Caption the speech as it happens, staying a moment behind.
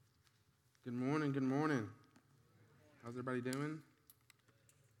Good morning, good morning. How's everybody doing?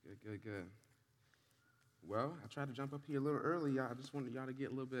 Good. Well, I tried to jump up here a little early. I just wanted y'all to get a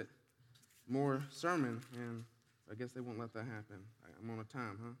little bit more sermon, and I guess they won't let that happen. I'm on a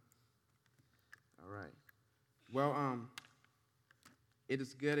time, huh? All right. Well, it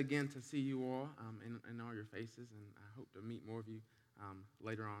is good again to see you all in all your faces, and I hope to meet more of you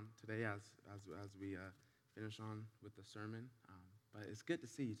later on today as we finish on with the sermon. But it's good to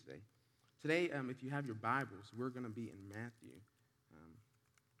see you today. Today, if you have your Bibles, we're going to be in Matthew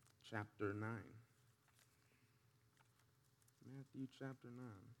chapter 9. Matthew chapter 9.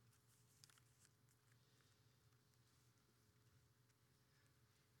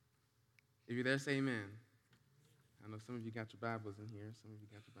 If you're there, say amen. I know some of you got your Bibles in here. Some of you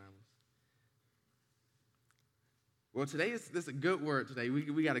got your Bibles. Well, today this is a good word today.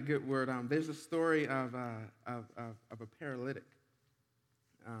 We got a good word. There's a story of a paralytic.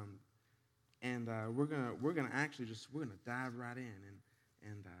 And we're gonna dive right in,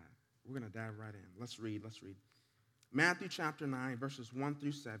 and we're gonna dive right in. Let's read. Matthew chapter 9, verses 1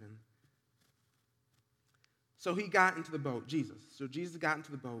 through 7. So he got into the boat, Jesus. So Jesus got into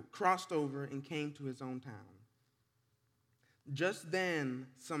the boat, crossed over, and came to his own town. Just then,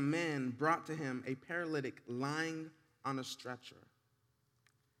 some men brought to him a paralytic lying on a stretcher.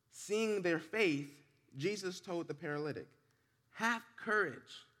 Seeing their faith, Jesus told the paralytic, "Have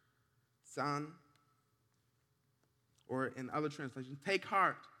courage, son." Or in other translations, "Take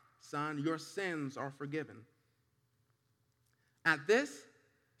heart, son, your sins are forgiven." At this,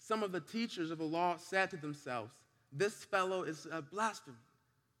 some of the teachers of the law said to themselves, "This fellow is a blasphemer."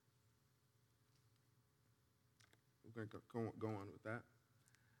 We're going to go on with that.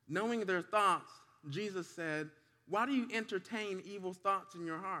 Knowing their thoughts, Jesus said, "Why do you entertain evil thoughts in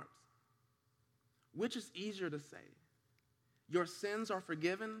your hearts? Which is easier to say, 'Your sins are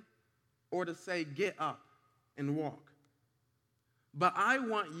forgiven,' or to say, 'Get up and walk'? But I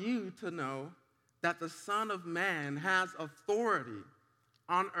want you to know that the Son of Man has authority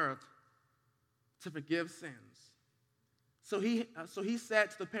on earth to forgive sins." So he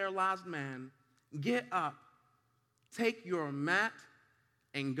said to the paralyzed man, "Get up, take your mat,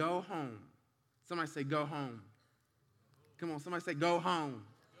 and go home." Somebody say, "Go home." Come on, somebody say, "Go home."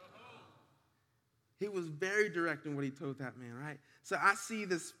 He was very direct in what he told that man, right? So I see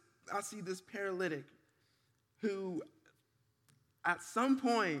this paralytic who at some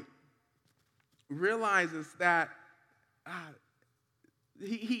point realizes that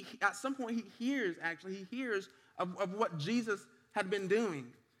he hears of what Jesus had been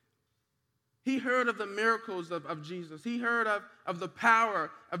doing. He heard of the miracles of Jesus. He heard of the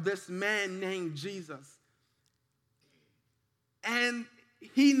power of this man named Jesus. And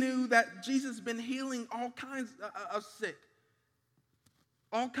he knew that Jesus had been healing all kinds of sick,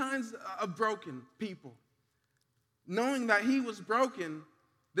 all kinds of broken people. Knowing that he was broken,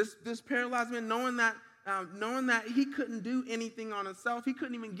 this paralyzed man, knowing that he couldn't do anything on himself, he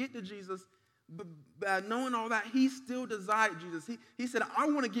couldn't even get to Jesus, but knowing all that, he still desired Jesus. He said, "I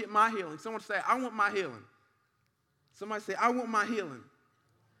want to get my healing." Someone say, "I want my healing." Somebody say, "I want my healing."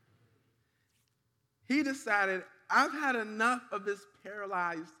 He decided, "I've had enough of this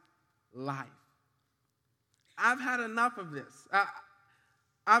paralyzed life. I've had enough of this.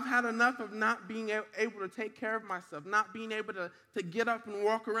 I've had enough of not being able to take care of myself, not being able to get up and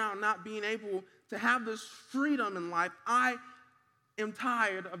walk around, not being able to have this freedom in life. I am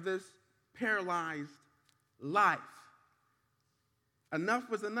tired of this paralyzed life." Enough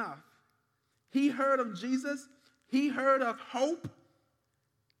was enough. He heard of Jesus. He heard of hope.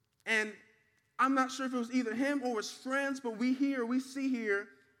 And I'm not sure if it was either him or his friends, but we see here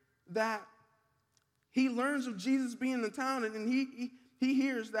that he learns of Jesus being in the town, and he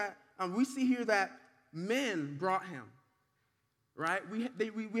hears that, we see here that men brought him, right?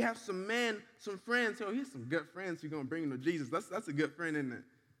 We have some men, some friends. Oh, here's some good friends who are going to bring him to Jesus. That's a good friend, isn't it?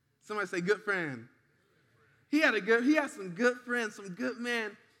 Somebody say, "Good friend." He had some good friends, some good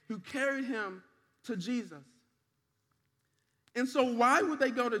men who carried him to Jesus. And so why would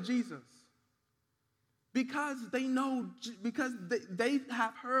they go to Jesus? Because they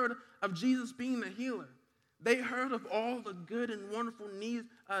have heard of Jesus being the healer. They heard of all the good and wonderful needs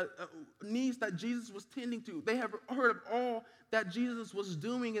that Jesus was tending to. They have heard of all that Jesus was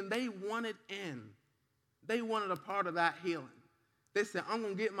doing, and they wanted in. They wanted a part of that healing. They said, "I'm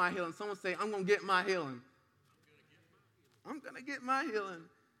going to get my healing." Someone say, "I'm going to get my healing." I'm going to get my healing.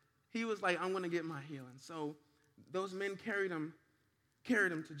 He was like, "I'm going to get my healing." So those men carried him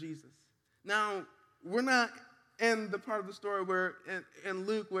to Jesus. Now, we're not in the part of the story where in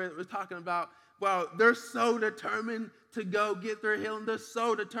Luke where we're talking about, well, they're so determined to go get their healing. They're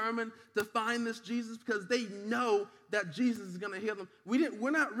so determined to find this Jesus because they know that Jesus is going to heal them.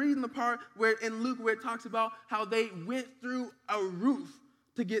 We're not reading the part where in Luke where it talks about how they went through a roof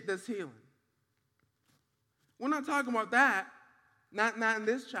to get this healing. We're not talking about that, not in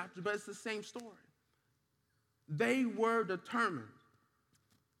this chapter, but it's the same story. They were determined.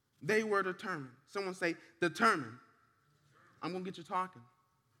 They were determined. Someone say, determined. I'm going to get you talking.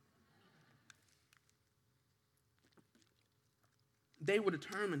 They were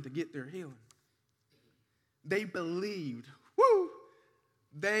determined to get their healing. They believed. Woo!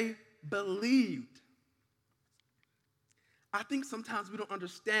 They believed. I think sometimes we don't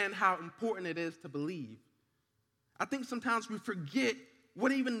understand how important it is to believe. I think sometimes we forget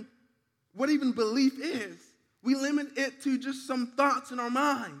what even belief is. We limit it to just some thoughts in our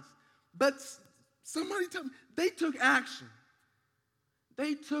minds. But somebody tell me, they took action.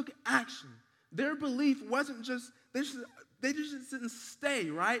 They took action. Their belief wasn't just, they just didn't stay,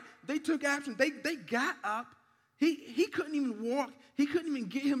 right? They took action. They got up. He couldn't even walk. He couldn't even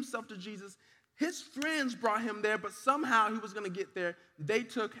get himself to Jesus. His friends brought him there, but somehow he was going to get there. They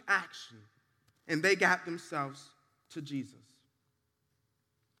took action, and they got themselves to Jesus.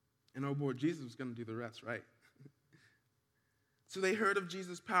 And oh boy, Jesus was going to do the rest, right? So they heard of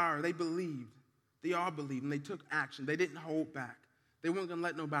Jesus' power. They believed. They all believed, and they took action. They didn't hold back. They weren't going to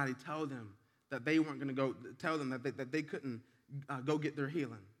let nobody tell them that they weren't going to go, tell them that they couldn't go get their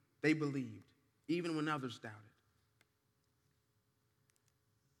healing. They believed, even when others doubted.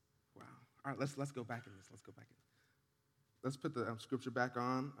 Wow. All right, let's go back in this. Let's go back in. Let's put the scripture back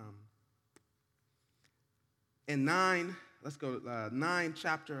on. In 9, let's go 9,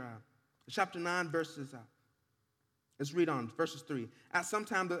 chapter 9, verses, let's read on, verses 3. At some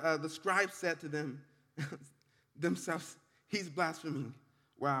time, the scribes said to themselves, he's blaspheming.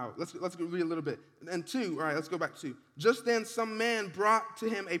 Wow, let's read a little bit. And 2, all right, let's go back to 2. Just then some man brought to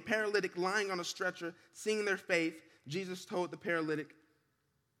him a paralytic lying on a stretcher. Seeing their faith, Jesus told the paralytic,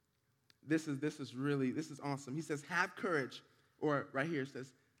 this is awesome. He says, have courage, or right here it says,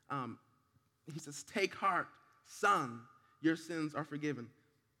 he says, take heart, son, your sins are forgiven.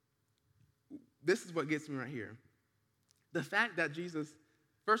 This is what gets me right here. The fact that Jesus,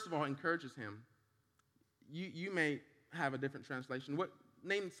 first of all, encourages him. You may have a different translation.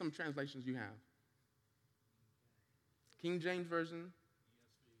 Name some translations you have. King James Version?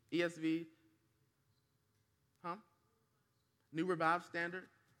 ESV? Huh? New Revised Standard?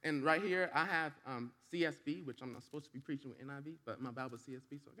 And right here, I have CSB, which I'm not supposed to be preaching with NIV, but my Bible's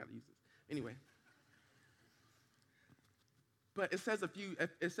CSB, so I got to use this. Anyway. But it says a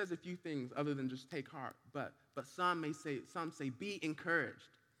few things other than just take heart. But some say, be encouraged,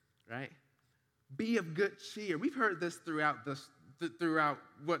 right? Be of good cheer. We've heard this throughout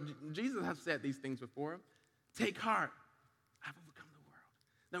what Jesus has said these things before. Take heart. I've overcome the world.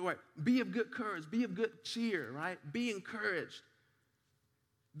 Now, what? Be of good courage. Be of good cheer, right? Be encouraged.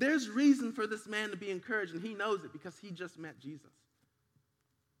 There's reason for this man to be encouraged, and he knows it because he just met Jesus.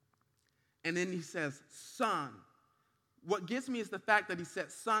 And then he says, son. What gets me is the fact that he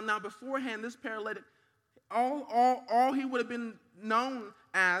said son. Now, beforehand, this paralytic, all he would have been known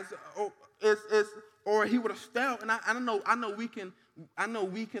as or he would have felt, and I know we can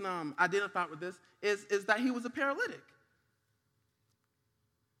identify with this, is that he was a paralytic.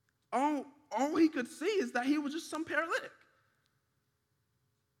 All he could see is that he was just some paralytic.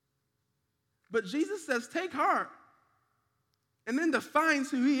 But Jesus says, take heart, and then defines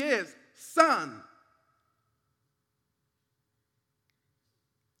who he is, son.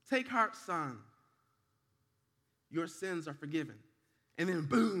 Take heart, son. Your sins are forgiven. And then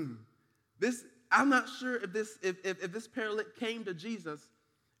boom. I'm not sure if this paralytic came to Jesus,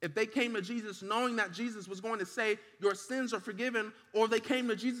 if they came to Jesus knowing that Jesus was going to say, your sins are forgiven, or they came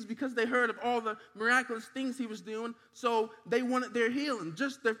to Jesus because they heard of all the miraculous things he was doing, so they wanted their healing,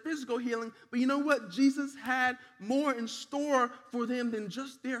 just their physical healing. But you know what? Jesus had more in store for them than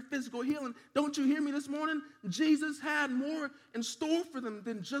just their physical healing. Don't you hear me this morning? Jesus had more in store for them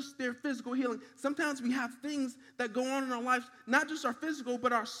than just their physical healing. Sometimes we have things that go on in our lives, not just our physical,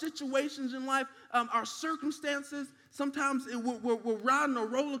 but our situations in life, our circumstances. Sometimes we're riding a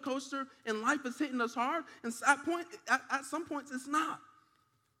roller coaster and life is hitting us hard. And at some points, it's not.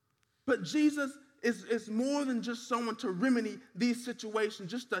 But Jesus is more than just someone to remedy these situations,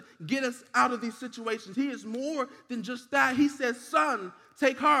 just to get us out of these situations. He is more than just that. He says, son,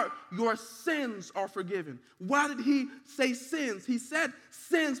 take heart. Your sins are forgiven. Why did he say sins? He said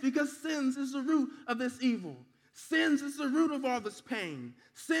sins because sins is the root of this evil. Sins is the root of all this pain.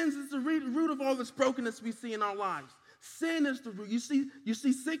 Sins is the root of all this brokenness we see in our lives. Sin is the root. You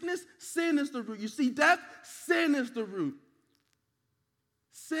see sickness? Sin is the root. You see death? Sin is the root.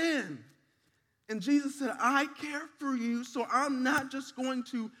 Sin. And Jesus said, I care for you, so I'm not just going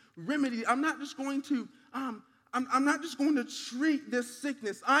to remedy. I'm not just going to treat this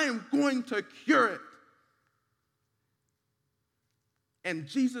sickness. I am going to cure it. And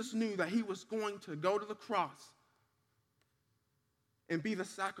Jesus knew that he was going to go to the cross and be the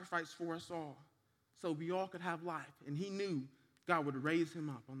sacrifice for us all, so we all could have life. And he knew God would raise him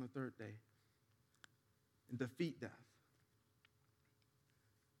up on the third day and defeat death.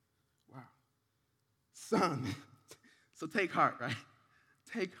 Wow. Son, so take heart, right?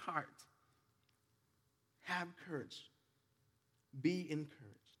 Take heart. Have courage. Be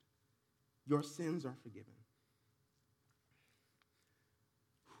encouraged. Your sins are forgiven.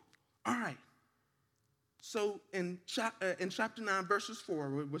 All right. So in chapter 9, verses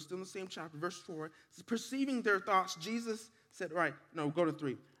 4, we're still in the same chapter, verse 4, perceiving their thoughts, Jesus said, go to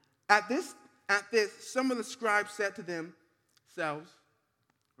 3. At this, some of the scribes said to themselves,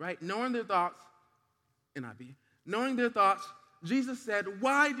 right, knowing their thoughts, Jesus said,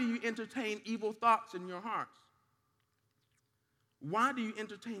 why do you entertain evil thoughts in your hearts? Why do you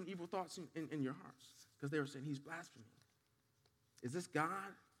entertain evil thoughts in your hearts? Because they were saying he's blaspheming. Is this God?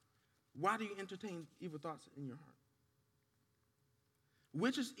 Why do you entertain evil thoughts in your heart?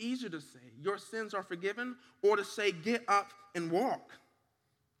 Which is easier to say, your sins are forgiven, or to say, get up and walk?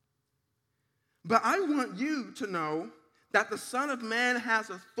 But I want you to know that the Son of Man has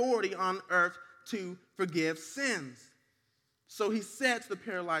authority on earth to forgive sins. So he said to the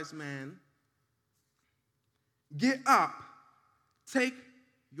paralyzed man, get up, take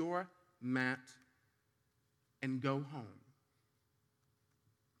your mat, and go home.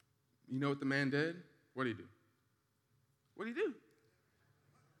 You know what the man did? What did he do? What did he do?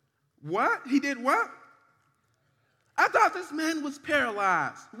 What? He did what? I thought this man was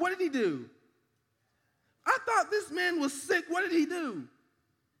paralyzed. What did he do? I thought this man was sick. What did he do?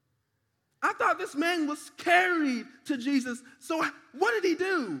 I thought this man was carried to Jesus. So what did he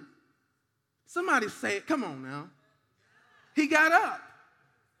do? Somebody say it. Come on now. He got up.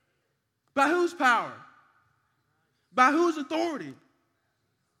 By whose power? By whose authority?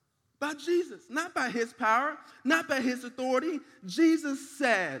 By Jesus, not by his power, not by his authority. Jesus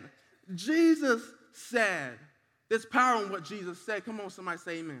said. There's power in what Jesus said. Come on, somebody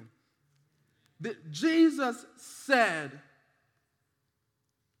say amen. Jesus said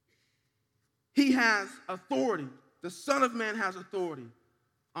he has authority. The Son of Man has authority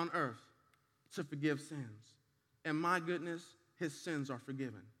on earth to forgive sins. And my goodness, his sins are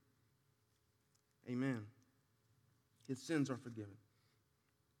forgiven. Amen. His sins are forgiven.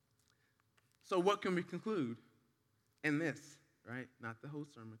 So what can we conclude in this, right? Not the whole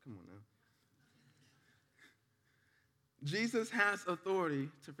sermon. Come on now. Jesus has authority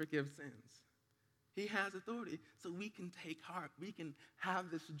to forgive sins. He has authority. So we can take heart. We can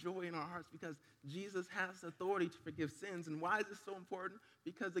have this joy in our hearts because Jesus has authority to forgive sins. And why is this so important?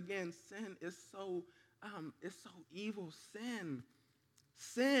 Because, again, sin is so evil.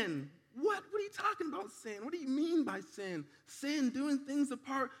 Sin. What are you talking about, sin? What do you mean by sin? Sin, doing things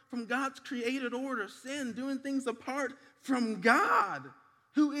apart from God's created order. Sin, doing things apart from God,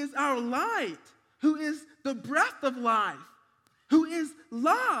 who is our light, who is the breath of life, who is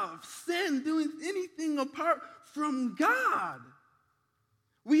love. Sin, doing anything apart from God.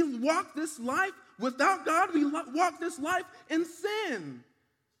 We walk this life without God. We walk this life in sin.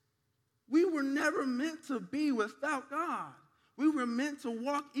 We were never meant to be without God. We were meant to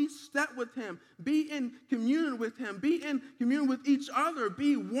walk each step with him, be in communion with him, be in communion with each other,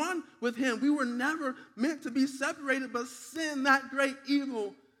 be one with him. We were never meant to be separated, but sin, that great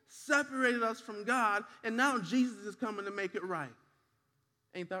evil, separated us from God, and now Jesus is coming to make it right.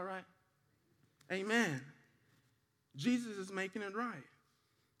 Ain't that right? Amen. Jesus is making it right.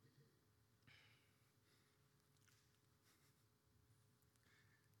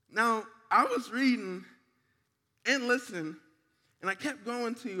 Now, I was reading and listening, and I kept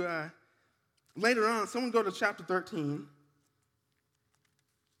going to, later on, someone go to chapter 13.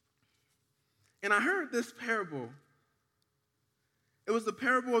 And I heard this parable. It was the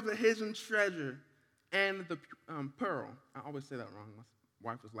parable of the hidden treasure and the pearl. I always say that wrong.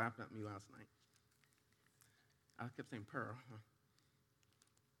 My wife was laughing at me last night. I kept saying pearl.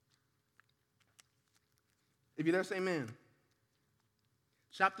 If you're there, say amen.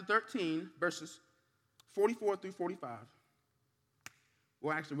 Chapter 13, verses 44 through 45.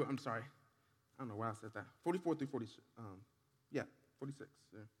 Well, actually, I'm sorry. I don't know why I said that. 44 through 46. 46.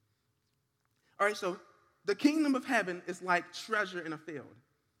 Yeah. All right, so the kingdom of heaven is like treasure in a field.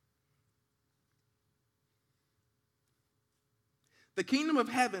 The kingdom of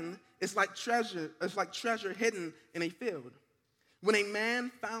heaven is like treasure hidden in a field. When a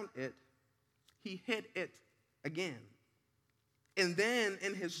man found it, he hid it again. And then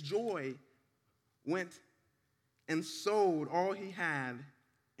in his joy went and sold all he had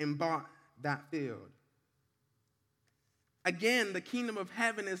and bought that field. Again, the kingdom of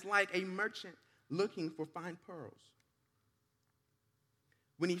heaven is like a merchant looking for fine pearls.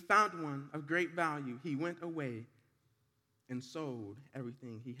 When he found one of great value, he went away and sold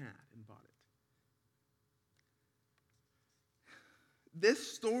everything he had and bought it.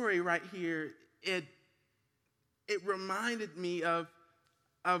 This story right here, it reminded me of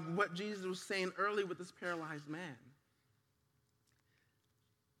what Jesus was saying earlier with this paralyzed man.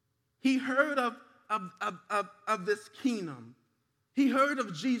 He heard of this kingdom. He heard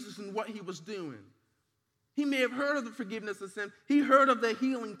of Jesus and what he was doing. He may have heard of the forgiveness of sin. He heard of the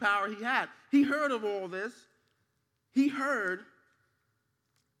healing power he had. He heard of all this. He heard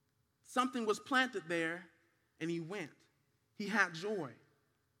something was planted there, and he went. He had joy.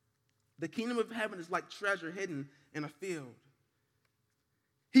 The kingdom of heaven is like treasure hidden in a field.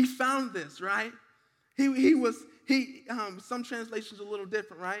 He found this, right? Some translations are a little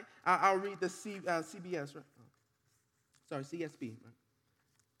different, right? I'll read the CBS, right? Sorry, CSB. Right?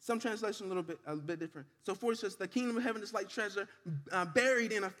 Some translation a bit different. So 40 says, the kingdom of heaven is like treasure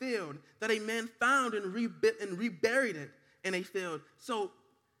buried in a field that a man found and reburied it in a field. So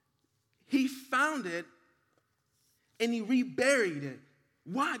he found it and he reburied it.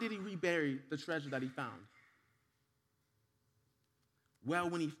 Why did he rebury the treasure that he found? Well,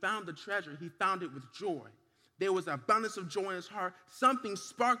 when he found the treasure, he found it with joy. There was abundance of joy in his heart. Something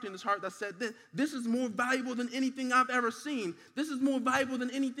sparked in his heart that said, this is more valuable than anything I've ever seen. This is more valuable than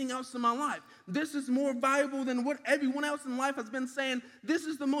anything else in my life. This is more valuable than what everyone else in life has been saying. This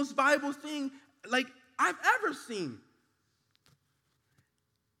is the most valuable thing like I've ever seen.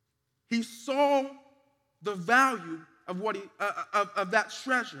 He saw the value of what of that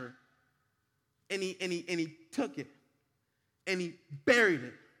treasure, and he took it and he buried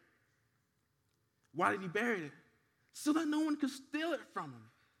it. Why did he bury it? So that no one could steal it from him.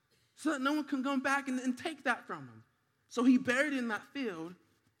 So that no one can come back and take that from him. So he buried it in that field,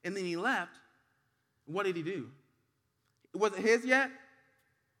 and then he left. What did he do? Was it his yet?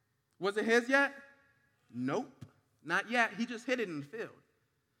 Was it his yet? Nope, not yet. He just hid it in the field.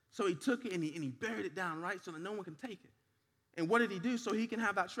 So he took it and he buried it down, right, so that no one can take it. And what did he do so he can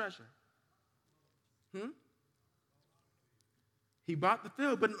have that treasure? He bought the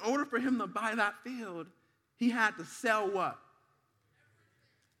field, but in order for him to buy that field, he had to sell what?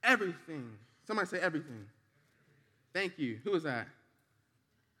 Everything. Somebody say everything. Thank you. Who is that?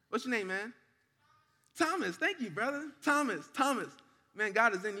 What's your name, man? Thomas. Thank you, brother. Thomas. Man,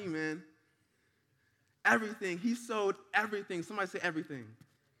 God is in you, man. Everything. He sold everything. Somebody say everything.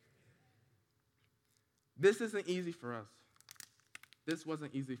 This isn't easy for us. This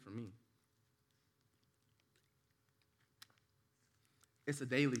wasn't easy for me. It's a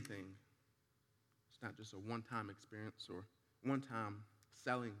daily thing. It's not just a one-time experience or one-time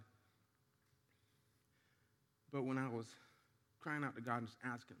selling. But when I was crying out to God and just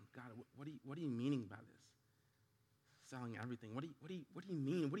asking, God, what are you meaning by this? Selling everything. What do you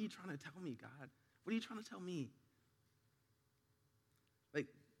mean? What are you trying to tell me, God? What are you trying to tell me? Like,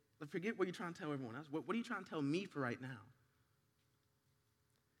 forget what you're trying to tell everyone else. What are you trying to tell me for right now?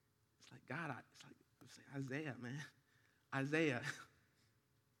 It's like, God, it's like Isaiah, man. Isaiah.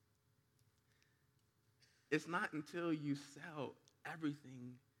 It's not until you sell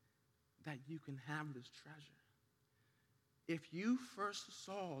everything that you can have this treasure. If you first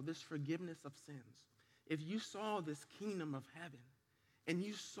saw this forgiveness of sins, if you saw this kingdom of heaven, and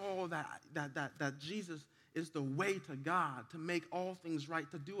you saw that Jesus is the way to God, to make all things right,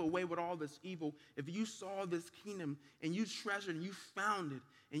 to do away with all this evil, if you saw this kingdom and you treasured and you found it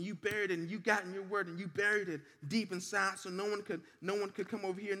and you buried it and you got in your word and you buried it deep inside so no one could come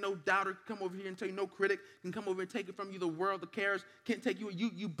over here, no doubter could come over here and tell you, no critic can come over and take it from you, the world, the cares can't take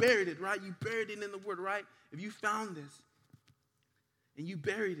you buried it, right? You buried it in the word, right? If you found this and you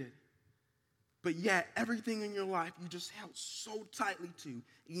buried it, but yet everything in your life you just held so tightly to, and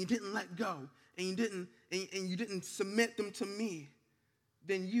you didn't let go, and you didn't submit them to me,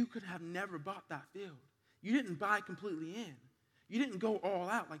 then you could have never bought that field. You didn't buy completely in. You didn't go all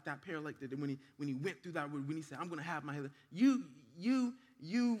out like that paralytic did when he went through that word, when he said, I'm going to have my healing.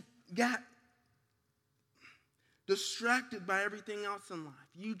 You got distracted by everything else in life.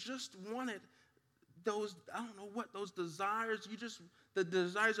 You just wanted those, I don't know what, those desires. You just the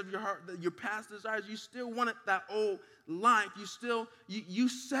desires of your heart, your past desires. You still wanted that old life. You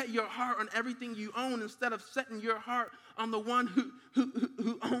set your heart on everything you own instead of setting your heart on the one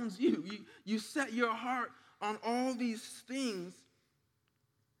who owns you. You set your heart on all these things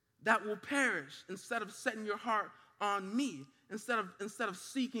that will perish instead of setting your heart on me. Instead of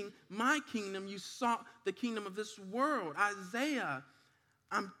seeking my kingdom, you sought the kingdom of this world. Isaiah,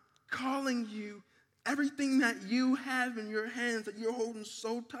 I'm calling you. Everything that you have in your hands that you're holding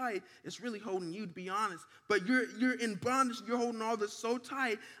so tight, it's really holding you, to be honest. But you're in bondage. You're holding all this so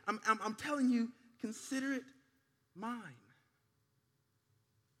tight. I'm telling you, consider it mine.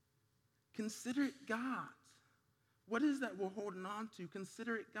 Consider it God's. What is that we're holding on to?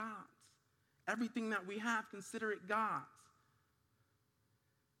 Consider it God's. Everything that we have, consider it God's.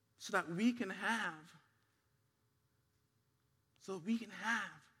 So that we can have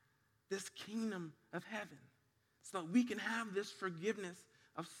this kingdom of heaven, so that we can have this forgiveness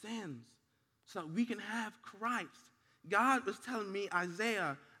of sins, so that we can have Christ. God was telling me,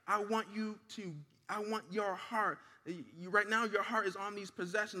 Isaiah, I want your heart. Right now your heart is on these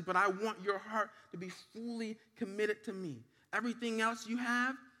possessions, but I want your heart to be fully committed to me. Everything else you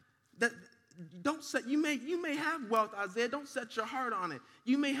have, you may have wealth, Isaiah. Don't set your heart on it.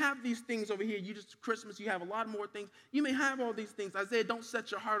 You may have these things over here. Christmas, you have a lot more things. You may have all these things. Isaiah, don't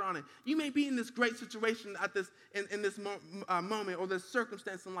set your heart on it. You may be in this great situation in this moment or this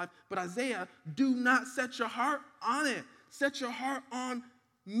circumstance in life, but Isaiah, do not set your heart on it. Set your heart on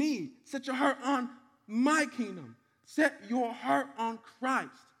me. Set your heart on my kingdom. Set your heart on Christ.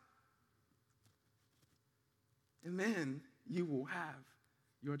 And then you will have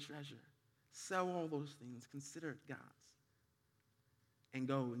your treasure. Sell all those things. Consider it God's. And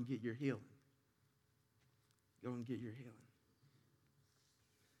go and get your healing. Go and get your healing.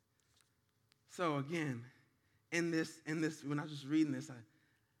 So again, in this, when I was just reading this,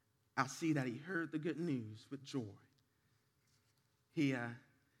 I see that he heard the good news with joy. He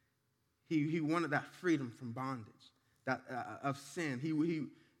wanted that freedom from bondage, that of sin. He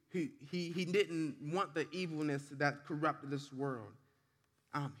didn't want the evilness that corrupted this world.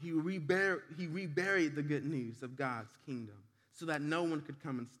 He reburied the good news of God's kingdom so that no one could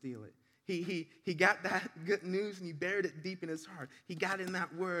come and steal it. He got that good news and he buried it deep in his heart. He got in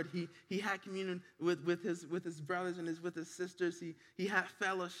that word. He had communion with his brothers and with his sisters. He had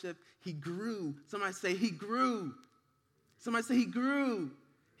fellowship. He grew. Somebody say he grew. Somebody say he grew.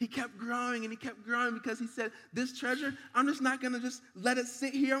 He kept growing and he kept growing because he said, this treasure, I'm just not going to just let it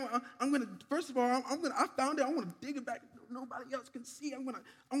sit here. I'm going to, first of all, I found it. I want to dig it back. Nobody else can see. I'm going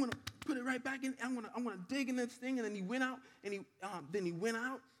to put it right back in. I'm going to dig in this thing. And then he went out and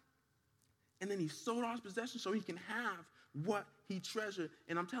then he sold all his possessions so he can have what he treasured.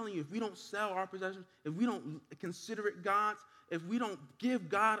 And I'm telling you, if we don't sell our possessions, if we don't consider it God's, if we don't give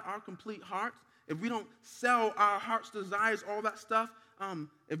God our complete hearts, if we don't sell our heart's desires, all that stuff,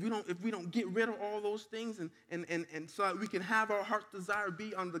 if we don't get rid of all those things and so that we can have our heart's desire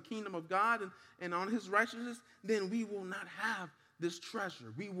be on the kingdom of God and on his righteousness, then we will not have this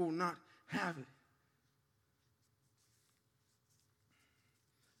treasure. We will not have it.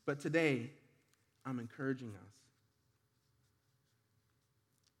 But today, I'm encouraging us.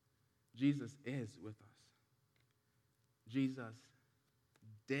 Jesus is with us. Jesus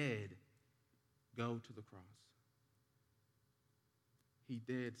did go to the cross. He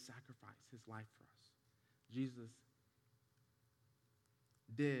did sacrifice his life for us. Jesus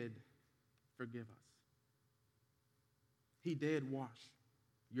did forgive us. He did wash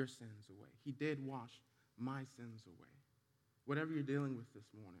your sins away. He did wash my sins away. Whatever you're dealing with this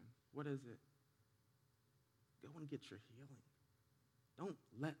morning, what is it? Go and get your healing. Don't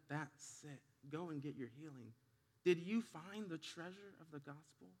let that sit. Go and get your healing. Did you find the treasure of the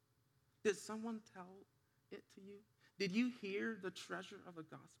gospel? Did someone tell it to you? Did you hear the treasure of the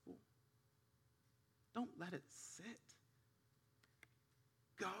gospel? Don't let it sit.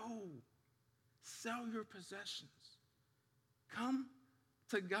 Go. Sell your possessions. Come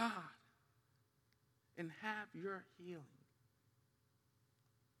to God and have your healing.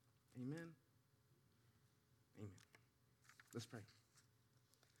 Amen. Amen. Let's pray.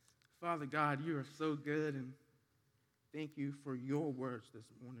 Father God, you are so good, and thank you for your words this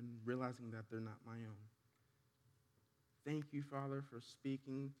morning, realizing that they're not my own. Thank you, Father, for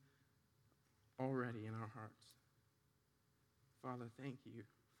speaking already in our hearts. Father, thank you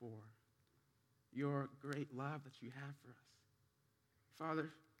for your great love that you have for us.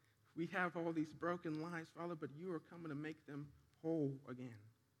 Father, we have all these broken lives, Father, but you are coming to make them whole again.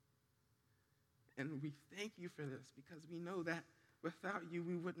 And we thank you for this because we know that without you,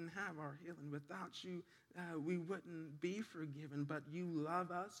 we wouldn't have our healing. Without you, we wouldn't be forgiven. But you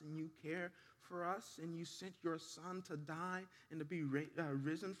love us and you care for us, and you sent your Son to die and to be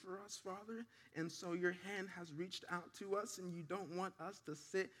risen for us, Father. And so your hand has reached out to us, and you don't want us to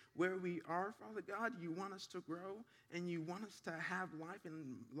sit where we are, Father God. You want us to grow, and you want us to have life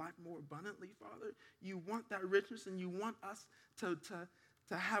and life more abundantly, Father. You want that richness, and you want us to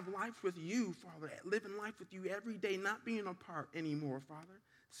have life with you, Father, living life with you every day, not being apart anymore, Father.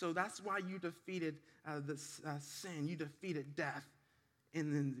 So that's why you defeated sin. You defeated death.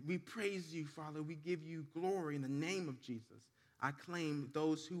 And then we praise you, Father. We give you glory in the name of Jesus. I claim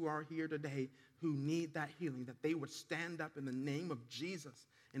those who are here today who need that healing, that they would stand up in the name of Jesus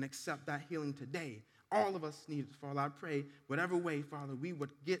and accept that healing today. All of us need it, Father. I pray whatever way, Father, we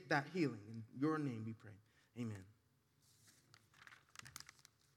would get that healing. In your name we pray. Amen.